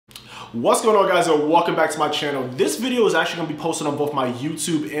What's going on, guys, and welcome back to my channel. This video is actually going to be posted on both my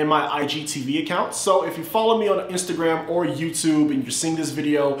YouTube and my IGTV account. So if you follow me on Instagram or YouTube and you're seeing this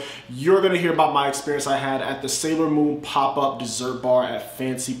video, you're going to hear about my experience I had at the Sailor Moon pop-up dessert bar at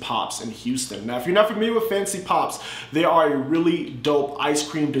Fancy Pops in Houston. Now, if you're not familiar with Fancy Pops, they are a really dope ice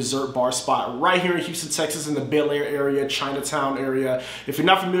cream dessert bar spot right here in Houston, Texas, in the Bellaire area, Chinatown area. If you're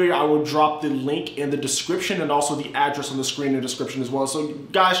not familiar, I will drop the link in the description and also the address on the screen in the description as well. So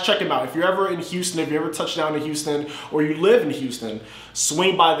guys, check them out. If you're ever in Houston, if you ever touch down in Houston, or you live in Houston,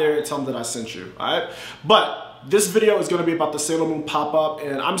 swing by there and tell them that I sent you, all right? But this video is going to be about the Sailor Moon pop-up,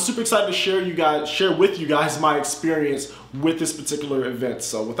 and I'm super excited to share with you guys my experience with this particular event.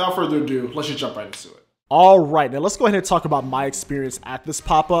 So without further ado, let's just jump right into it. All right, now let's go ahead and talk about my experience at this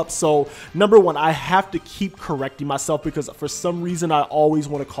pop-up. So number one, I have to keep correcting myself because for some reason I always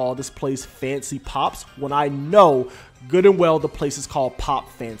want to call this place Fancy Pops when I know good and well the place is called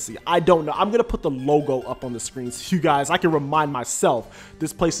PopFancy. I don't know. I'm going to put the logo up on the screen so you guys, I can remind myself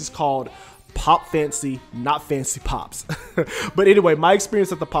this place is called PopFancy, not Fancy Pops. But anyway, my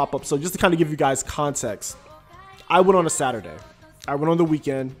experience at the pop-up, so just to kind of give you guys context, I went on a Saturday. I went on the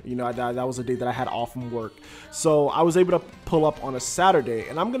weekend, you know, that was a day that I had off from work. So I was able to pull up on a Saturday,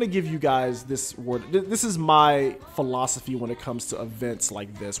 and I'm going to give you guys this word. This is my philosophy when it comes to events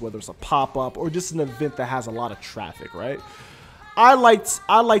like this, whether it's a pop-up or just an event that has a lot of traffic, right? I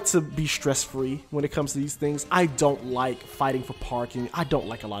like to be stress-free when it comes to these things. I don't like fighting for parking. I don't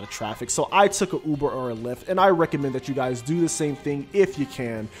like a lot of traffic. So I took an Uber or a Lyft, and I recommend that you guys do the same thing if you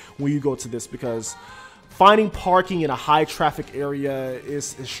can when you go to this, because finding parking in a high traffic area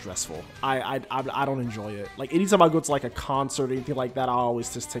is stressful. I don't enjoy it. Like anytime I go to like a concert or anything like that, I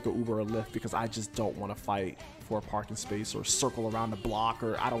always just take an Uber or Lyft because I just don't want to fight for a parking space or circle around the block,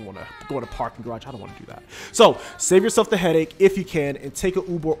 or I don't want to go in a parking garage. I don't want to do that. So save yourself the headache if you can and take an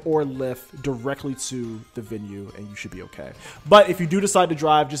Uber or Lyft directly to the venue and you should be okay. But if you do decide to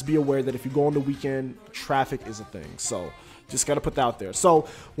drive, just be aware that if you go on the weekend, traffic is a thing. So just got to put that out there. So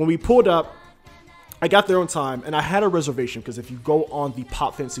when we pulled up, I got there on time, and I had a reservation because if you go on the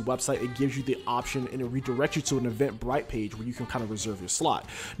PopFancy website, it gives you the option and it redirects you to an Eventbrite page where you can kind of reserve your slot.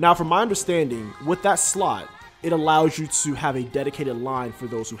 Now, from my understanding, with that slot, it allows you to have a dedicated line for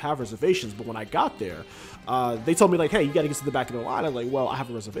those who have reservations. But when I got there, they told me like, hey, you got to get to the back of the line. I'm like, well, I have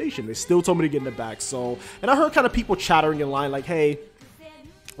a reservation. They still told me to get in the back. So, and I heard kind of people chattering in line like, hey,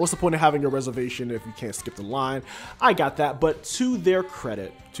 what's the point of having a reservation if you can't skip the line? I got that, but to their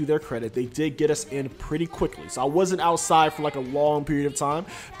credit, they did get us in pretty quickly. So I wasn't outside for like a long period of time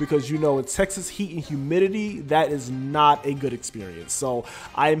because, you know, in Texas heat and humidity, that is not a good experience. So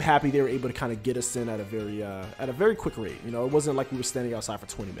I am happy they were able to kind of get us in at a very quick rate. You know, it wasn't like we were standing outside for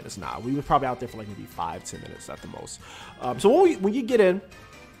 20 minutes. Nah, we were probably out there for like maybe 5-10 minutes at the most. So when you get in,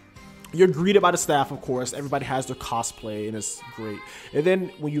 you're greeted by the staff, of course. Everybody has their cosplay, and it's great. And then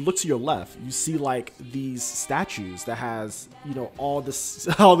when you look to your left, you see like these statues that has, you know, all the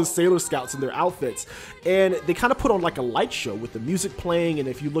Sailor Scouts in their outfits, and they kind of put on like a light show with the music playing. And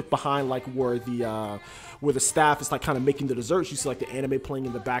if you look behind, like where the staff is like kind of making the desserts, you see like the anime playing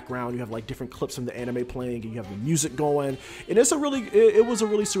in the background. You have like different clips from the anime playing, and you have the music going. And it was a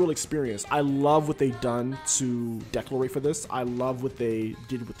really surreal experience. I love what they've done to decorate for this. I love what they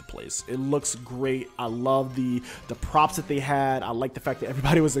did with the place. It looks great. I love the props that they had. I like the fact that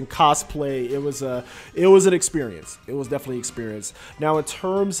everybody was in cosplay. It was an experience. It was definitely an experience. Now, in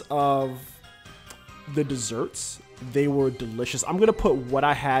terms of the desserts, they were delicious. I'm gonna put what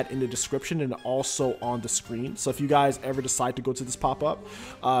I had in the description and also on the screen. So if you guys ever decide to go to this pop-up,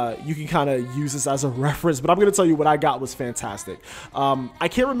 you can kind of use this as a reference, but I'm gonna tell you what I got was fantastic. I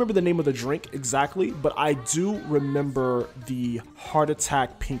can't remember the name of the drink exactly, but I do remember the Heart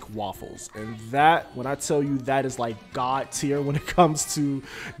Attack Pink Waffles. And that, when I tell you, that is like God tier when it comes to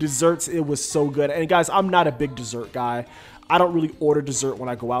desserts. It was so good. And guys, I'm not a big dessert guy. I don't really order dessert when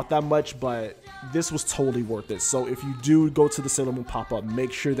I go out that much, but this was totally worth it. So if you do go to the Sailor Moon pop-up,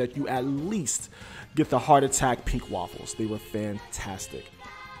 make sure that you at least get the Heart Attack Pink Waffles. They were fantastic.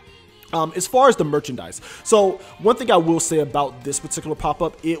 As far as the merchandise, so one thing I will say about this particular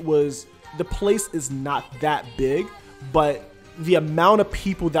pop-up, the place is not that big, but the amount of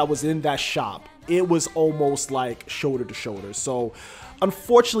people that was in that shop it was almost like shoulder to shoulder. So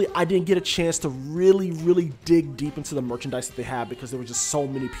unfortunately, I didn't get a chance to really dig deep into the merchandise that they had because there were just so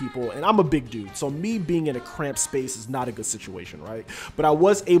many people, and I'm a big dude, so me being in a cramped space is not a good situation, right? But I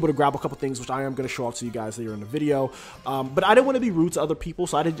was able to grab a couple things, which I am going to show off to you guys later in the video. But I didn't want to be rude to other people,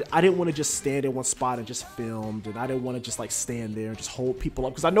 so I didn't want to just stand in one spot and just filmed, and I didn't want to just like stand there and just hold people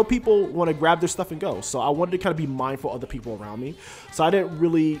up because I know people want to grab their stuff and go. So I wanted to kind of be mindful of other people around me. So I didn't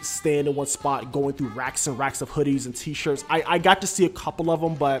really stand in one spot going through racks and racks of hoodies and t-shirts. I got to see a couple of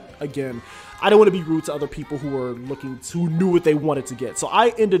them, but again, I don't want to be rude to other people who were who knew what they wanted to get. So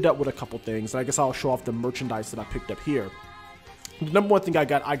I ended up with a couple things, and I guess I'll show off the merchandise that I picked up here. The number one thing I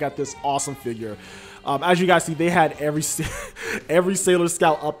got this awesome figure. As you guys see, they had every Sailor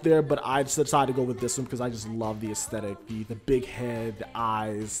Scout up there, but I just decided to go with this one because I just love the aesthetic, the big head, the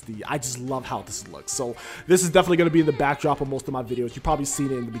eyes, I just love how this looks. So this is definitely going to be in the backdrop of most of my videos. You've probably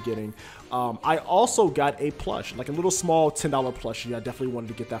seen it in the beginning. I also got a plush, like a little small $10 plushie. I definitely wanted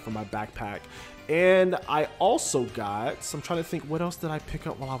to get that for my backpack. And I also got, so I'm trying to think, what else did I pick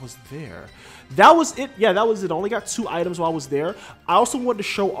up while I was there? That was it. Yeah, that was it. I only got 2 items while I was there. I also wanted to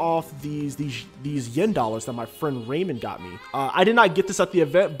show off these yen dollars that my friend Raymond got me. I did not get this at the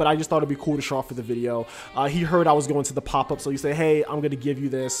event, but I just thought it'd be cool to show off for the video. He heard I was going to the pop-up, so he said, hey, I'm going to give you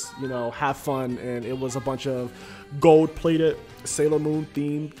this, you know, have fun. And it was a bunch of gold-plated Sailor Moon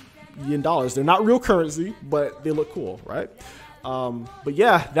themed yen dollars. They're not real currency, but they look cool, right? But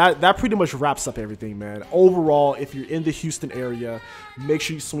yeah, that pretty much wraps up everything, man. Overall, if you're in the Houston area, make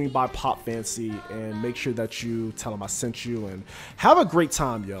sure you swing by PopFancy and make sure that you tell them I sent you and have a great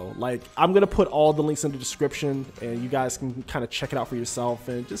time, yo. Like, I'm gonna put all the links in the description and you guys can kind of check it out for yourself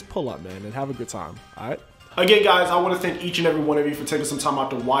and just pull up, man, and have a good time. All right. Again, guys, I want to thank each and every one of you for taking some time out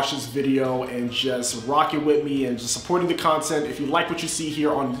to watch this video and just rocking with me and just supporting the content. If you like what you see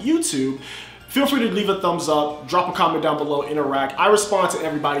here on YouTube, feel free to leave a thumbs up, drop a comment down below, interact. I respond to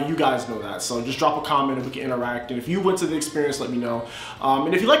everybody, you guys know that. So just drop a comment and we can interact. And if you went to the experience, let me know.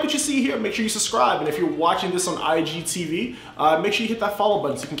 And if you like what you see here, make sure you subscribe. And if you're watching this on IGTV, make sure you hit that follow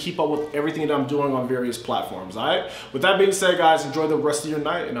button so you can keep up with everything that I'm doing on various platforms, all right? With that being said, guys, enjoy the rest of your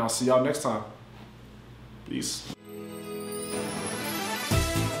night and I'll see y'all next time. Peace.